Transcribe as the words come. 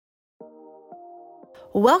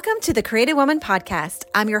Welcome to the Creative Woman Podcast.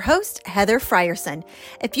 I'm your host, Heather Frierson.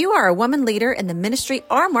 If you are a woman leader in the ministry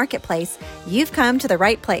or marketplace, you've come to the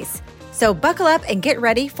right place. So buckle up and get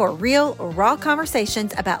ready for real, raw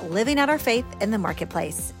conversations about living out our faith in the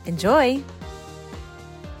marketplace. Enjoy.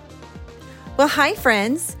 Well, hi,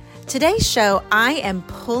 friends. Today's show, I am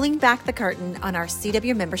pulling back the curtain on our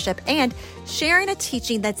CW membership and sharing a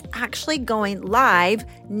teaching that's actually going live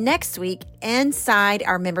next week inside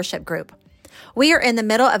our membership group. We are in the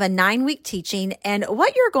middle of a 9-week teaching, and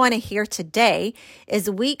what you're going to hear today is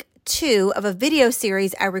week 2 of a video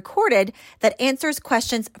series I recorded that answers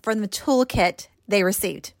questions from the toolkit they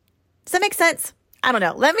received. Does that make sense? I don't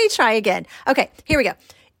know. Let me try again. Okay, here we go.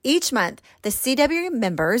 Each month, the CW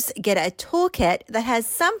members get a toolkit that has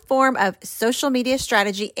some form of social media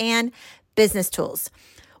strategy and business tools.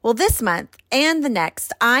 Well, this month and the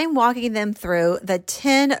next, I'm walking them through the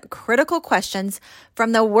 10 critical questions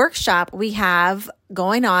from the workshop we have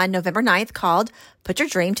going on November 9th called Put Your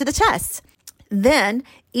Dream to the Test. Then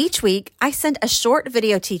each week, I send a short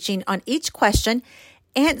video teaching on each question,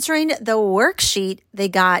 answering the worksheet they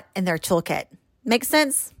got in their toolkit. Make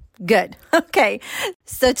sense? Good. Okay.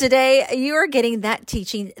 So today you are getting that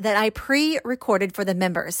teaching that I pre-recorded for the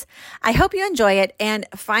members. I hope you enjoy it and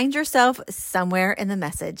find yourself somewhere in the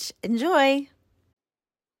message. Enjoy.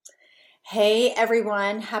 Hey,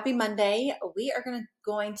 everyone. Happy Monday. We are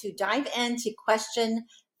going to dive into question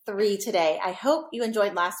 3 today. I hope you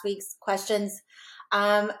enjoyed last week's questions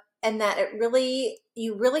and that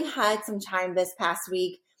you really had some time this past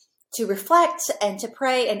week to reflect and to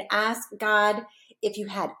pray and ask God if you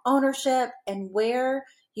had ownership and where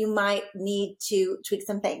you might need to tweak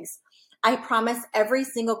some things. I promise every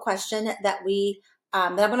single question that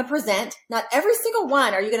I'm going to present, not every single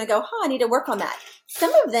one are you going to go, I need to work on that.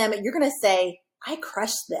 Some of them you're going to say, I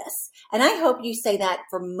crushed this. And I hope you say that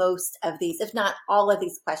for most of these, if not all of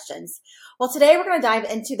these questions. Well, today we're going to dive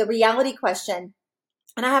into the reality question.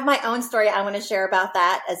 And I have my own story I want to share about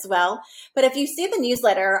that as well. But if you see the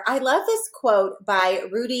newsletter, I love this quote by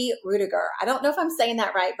Rudy Rudiger. I don't know if I'm saying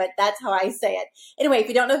that right, but that's how I say it. Anyway, if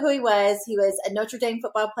you don't know who he was a Notre Dame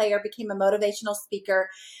football player, became a motivational speaker.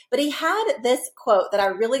 But he had this quote that I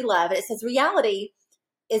really love. It says, reality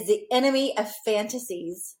is the enemy of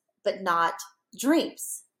fantasies, but not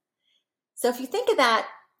dreams. So if you think about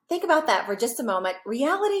that for just a moment.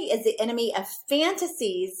 Reality is the enemy of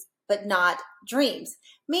fantasies, but not dreams.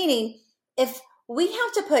 Meaning, if we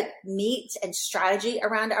have to put meat and strategy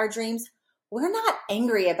around our dreams, we're not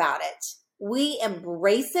angry about it. We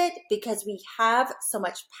embrace it because we have so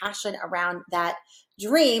much passion around that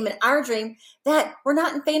dream and our dream that we're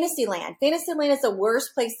not in fantasy land. Fantasy land is the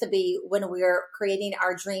worst place to be when we're creating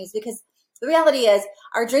our dreams, because the reality is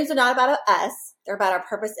our dreams are not about us. They're about our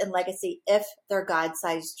purpose and legacy if they're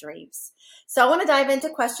God-sized dreams. So I want to dive into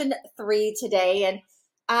question 3 today. And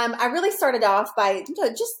I really started off by,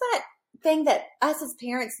 just that thing that us as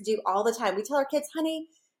parents do all the time. We tell our kids, honey,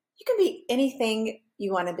 you can be anything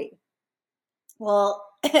you want to be. Well,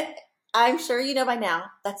 I'm sure you know by now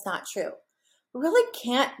that's not true. We really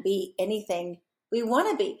can't be anything we want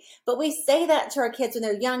to be. But we say that to our kids when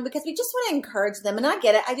they're young because we just want to encourage them. And I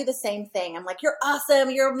get it. I do the same thing. I'm like, you're awesome.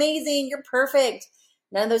 You're amazing. You're perfect.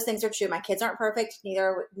 None of those things are true. My kids aren't perfect.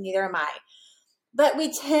 Neither am I. But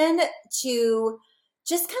we tend to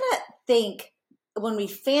just kind of think when we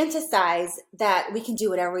fantasize that we can do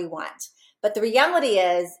whatever we want. But the reality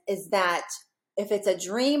is that if it's a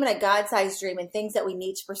dream and a God-sized dream and things that we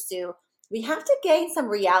need to pursue, we have to gain some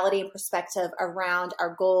reality and perspective around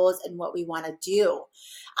our goals and what we want to do.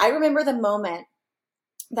 I remember the moment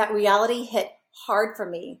that reality hit hard for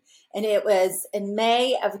me, and it was in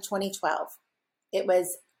May of 2012. It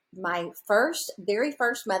was my very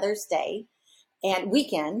first Mother's Day and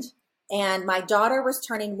weekend. And my daughter was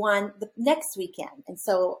turning 1 the next weekend. And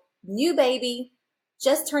so new baby,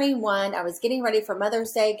 just turning 1. I was getting ready for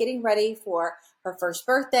Mother's Day, getting ready for her first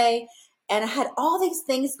birthday. And I had all these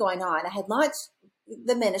things going on. I had launched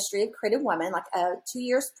the ministry of Creative Woman like 2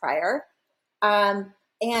 years prior. And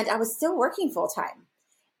I was still working full time.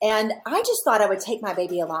 And I just thought I would take my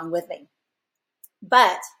baby along with me.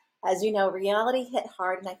 But as you know, reality hit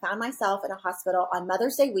hard, and I found myself in a hospital on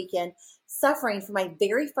Mother's Day weekend, suffering from my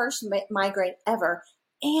very first migraine ever,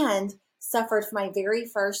 and suffered from my very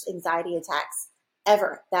first anxiety attacks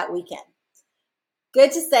ever that weekend.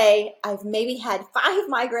 Good to say, I've maybe had 5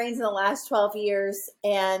 migraines in the last 12 years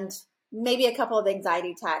and maybe a couple of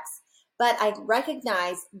anxiety attacks. But I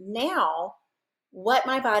recognize now what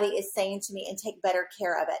my body is saying to me and take better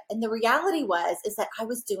care of it. And the reality is that I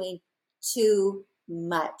was doing too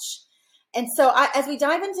much. And so as we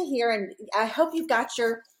dive into here, and I hope you've got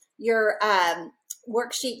your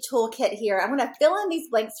worksheet toolkit here. I'm going to fill in these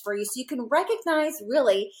blanks for you so you can recognize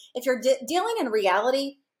really if you're dealing in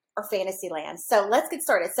reality or fantasy land. So let's get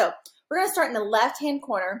started. So we're going to start in the left-hand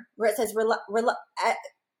corner where it says, let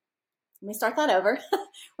me start that over.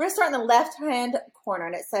 We're going to start in the left-hand corner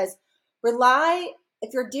and it says,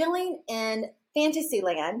 if you're dealing in fantasy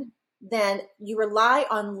land, then you rely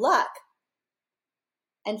on luck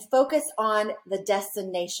and focus on the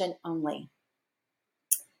destination only.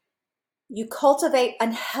 You cultivate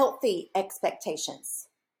unhealthy expectations.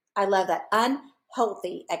 I love that.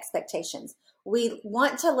 Unhealthy expectations. We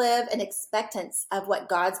want to live in expectance of what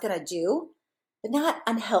God's going to do, but not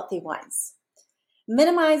unhealthy ones.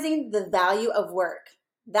 Minimizing the value of work.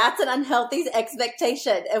 That's an unhealthy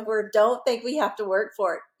expectation. If we don't think we have to work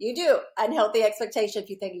for it, you do. Unhealthy expectation if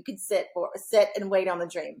you think you can sit and wait on the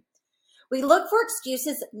dream. We look for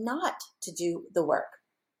excuses not to do the work.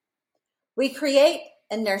 We create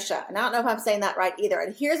inertia. And I don't know if I'm saying that right either.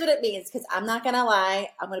 And here's what it means, because I'm not going to lie.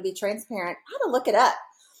 I'm going to be transparent. I had to look it up.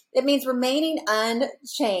 It means remaining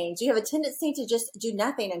unchanged. You have a tendency to just do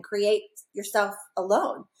nothing and create yourself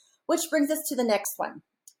alone, which brings us to the next one.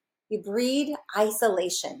 You breed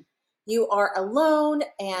isolation. You are alone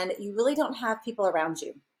and you really don't have people around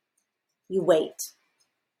you. You wait.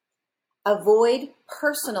 Avoid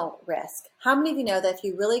personal risk. How many of you know that if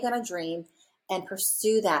you're really going to dream and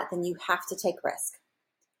pursue that, then you have to take risk?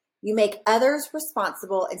 You make others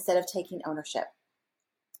responsible instead of taking ownership.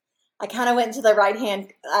 I kind of went into the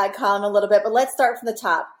right-hand column a little bit, but let's start from the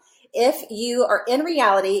top. If you are in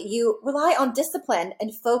reality, you rely on discipline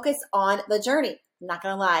and focus on the journey. I'm not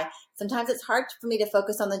going to lie. Sometimes it's hard for me to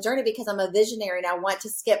focus on the journey because I'm a visionary and I want to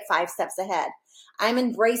skip 5 steps ahead. I'm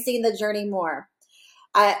embracing the journey more.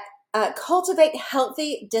 Cultivate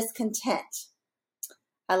healthy discontent.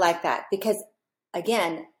 I like that because,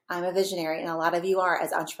 again, I'm a visionary and a lot of you are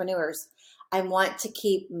as entrepreneurs. I want to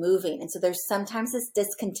keep moving. And so there's sometimes this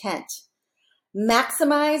discontent.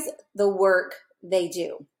 Maximize the work they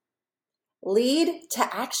do. Lead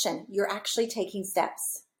to action. You're actually taking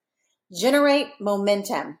steps. Generate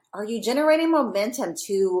momentum. Are you generating momentum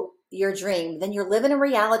to your dream? Then you're living in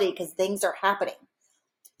reality because things are happening.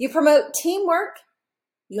 You promote teamwork.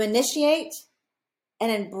 You initiate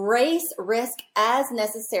and embrace risk as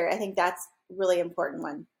necessary. I think that's a really important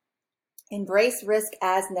one. Embrace risk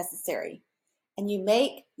as necessary. And you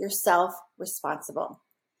make yourself responsible.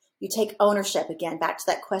 You take ownership. Again, back to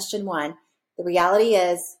that question 1. The reality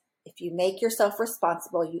is, if you make yourself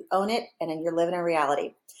responsible, you own it, and then you're living in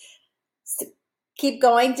reality. So keep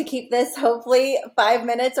going to keep this hopefully 5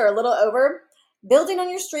 minutes or a little over. Building on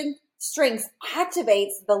your strengths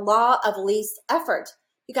activates the law of least effort.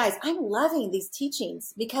 You guys, I'm loving these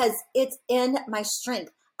teachings because it's in my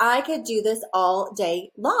strength. I could do this all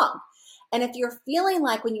day long. And if you're feeling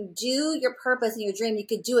like when you do your purpose and your dream, you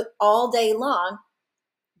could do it all day long,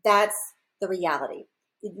 that's the reality.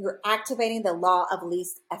 You're activating the law of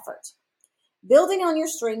least effort. Building on your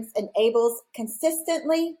strengths enables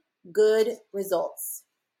consistently good results.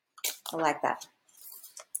 I like that.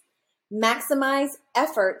 Maximize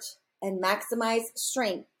effort and maximize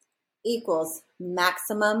strength equals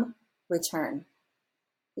maximum return.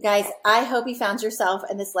 You guys, I hope you found yourself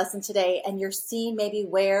in this lesson today and you're seeing maybe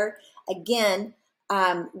where, again,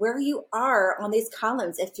 where you are on these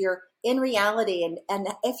columns, if you're in reality and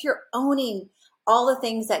if you're owning all the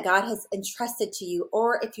things that God has entrusted to you,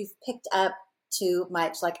 or if you've picked up too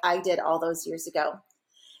much like I did all those years ago.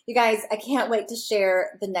 You guys, I can't wait to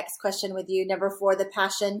share the next question with you, number 4, the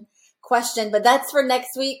passion question, but that's for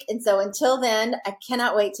next week. And so until then, I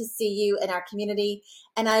cannot wait to see you in our community.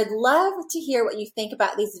 And I'd love to hear what you think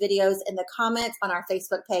about these videos in the comments on our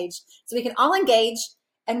Facebook page so we can all engage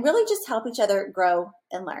and really just help each other grow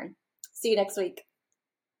and learn. See you next week.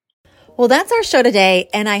 Well, that's our show today,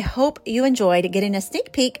 and I hope you enjoyed getting a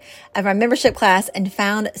sneak peek of our membership class and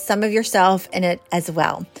found some of yourself in it as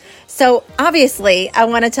well. So obviously, I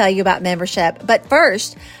want to tell you about membership, but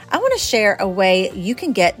first, I want to share a way you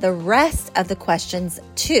can get the rest of the questions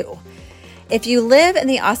too. If you live in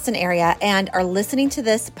the Austin area and are listening to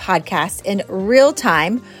this podcast in real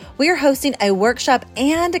time, we are hosting a workshop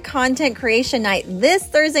and a content creation night this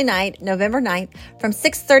Thursday night, November 9th, from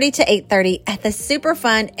 6:30 to 8:30 at the super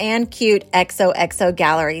fun and cute XOXO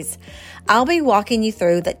Galleries. I'll be walking you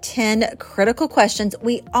through the 10 critical questions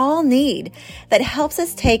we all need that helps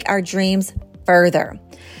us take our dreams further.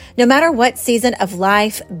 No matter what season of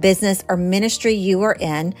life, business, or ministry you are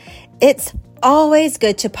in, it's always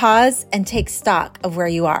good to pause and take stock of where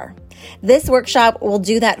you are. This workshop will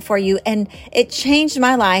do that for you, and it changed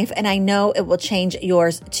my life, and I know it will change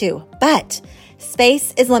yours too. But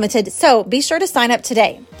space is limited, so be sure to sign up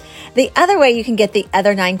today. The other way you can get the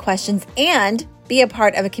other 9 questions and be a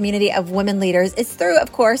part of a community of women leaders is through,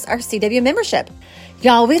 of course, our CW membership.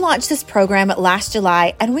 Y'all, we launched this program last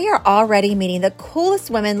July, and we are already meeting the coolest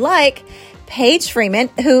women like Paige Freeman,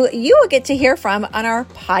 who you will get to hear from on our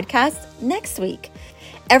podcast next week.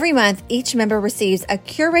 Every month, each member receives a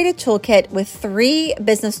curated toolkit with 3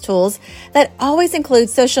 business tools that always include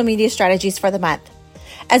social media strategies for the month.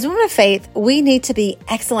 As women of faith, we need to be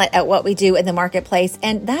excellent at what we do in the marketplace,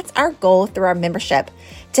 and that's our goal through our membership,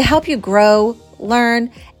 to help you grow,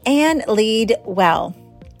 learn, and lead well.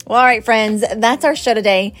 Well, all right, friends, that's our show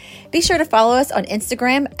today. Be sure to follow us on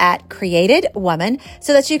Instagram at Created Woman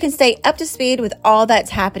so that you can stay up to speed with all that's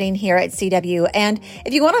happening here at CW. And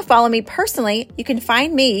if you want to follow me personally, you can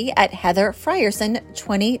find me at Heather Frierson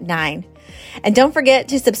 29. And don't forget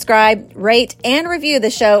to subscribe, rate, and review the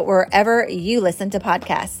show wherever you listen to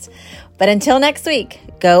podcasts. But until next week,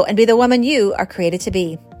 go and be the woman you are created to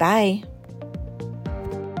be. Bye.